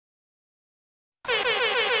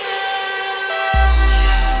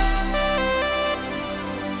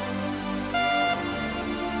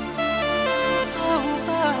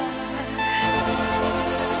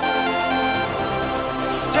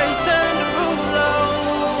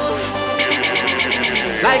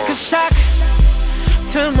like a shock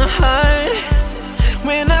to my heart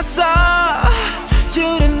when I saw you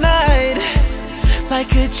tonight.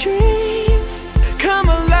 Like a dream come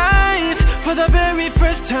alive for the very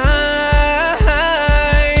first time.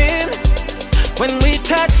 When we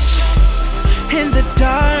touch in the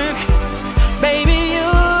dark, baby,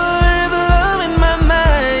 you're blowing my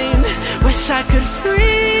mind. Wish I could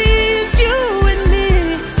freeze you and me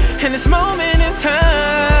in this moment in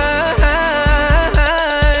time.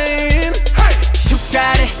 Hey! You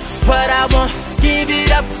got it, what I want, give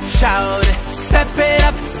it up, shout it, step it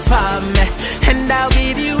up for me, and I'll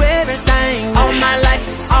give you everything. All my life,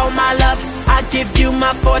 all my love, I give you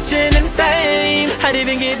my fortune and fame. I'd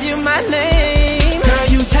even give you my name. Girl,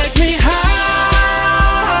 you take me higher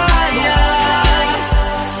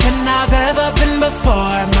than I've ever been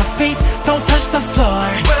before. My feet don't touch the floor.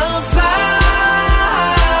 We'll fly.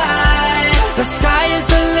 The sky is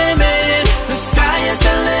the limit. The sky is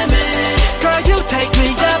the limit. Girl, you take me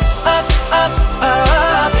up, up, up,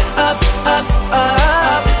 up, up, up,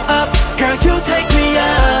 up, up. Girl, you take me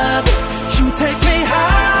up. You take me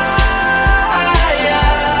higher.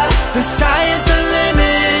 The sky is the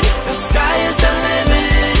limit. The sky is the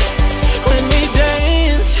limit. When we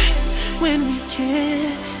dance, when we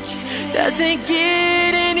kiss, doesn't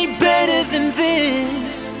get any better than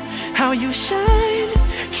this. How you shine,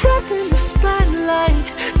 trapped in the spotlight,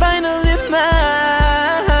 finally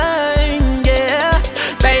mine, yeah.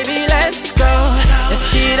 Baby, let's go, let's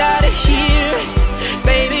get out of here.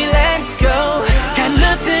 Baby, let go, got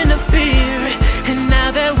nothing to fear. And now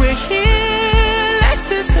that we're here, let's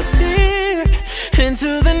disappear into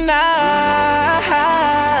the night.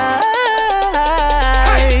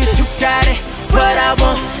 You got it, what I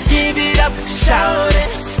want, give it up, shout it,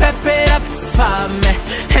 step it up for me,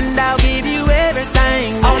 and I'll give you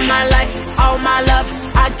everything. All my life, all my love,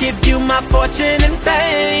 I give you my fortune and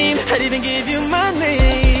fame. I'd even give you my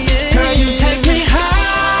name. Girl, you take me higher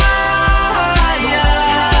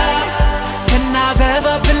than I've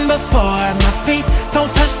ever been before. My feet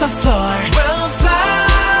don't touch the floor. We'll fly.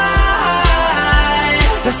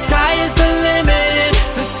 The sky is the limit.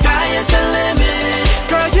 The sky is the limit.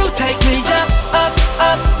 Girl, you take me up, up,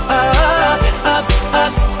 up, up, up,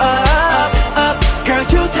 up, up, up. Girl,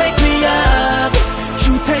 you take me up.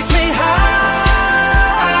 You take me higher.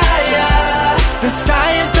 The sky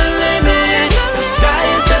is the limit. The sky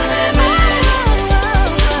is the limit.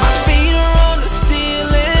 My feet are on the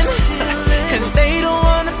ceiling, and they don't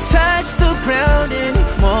wanna touch the ground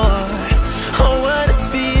anymore. Oh, what a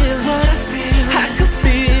feeling. I could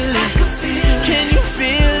feel it. Can you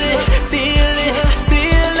feel it? Feel it,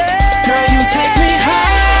 feel it. Girl, you take me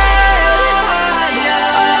higher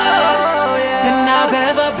than I've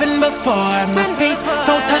ever been before. My feet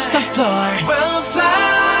don't touch the floor. We'll fly.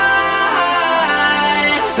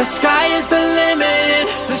 The sky is the limit.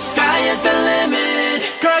 The sky is the limit.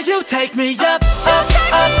 Girl, you take me up, up,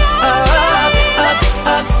 up, up, up,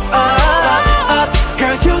 up, up, up.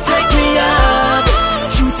 Girl, you take me up.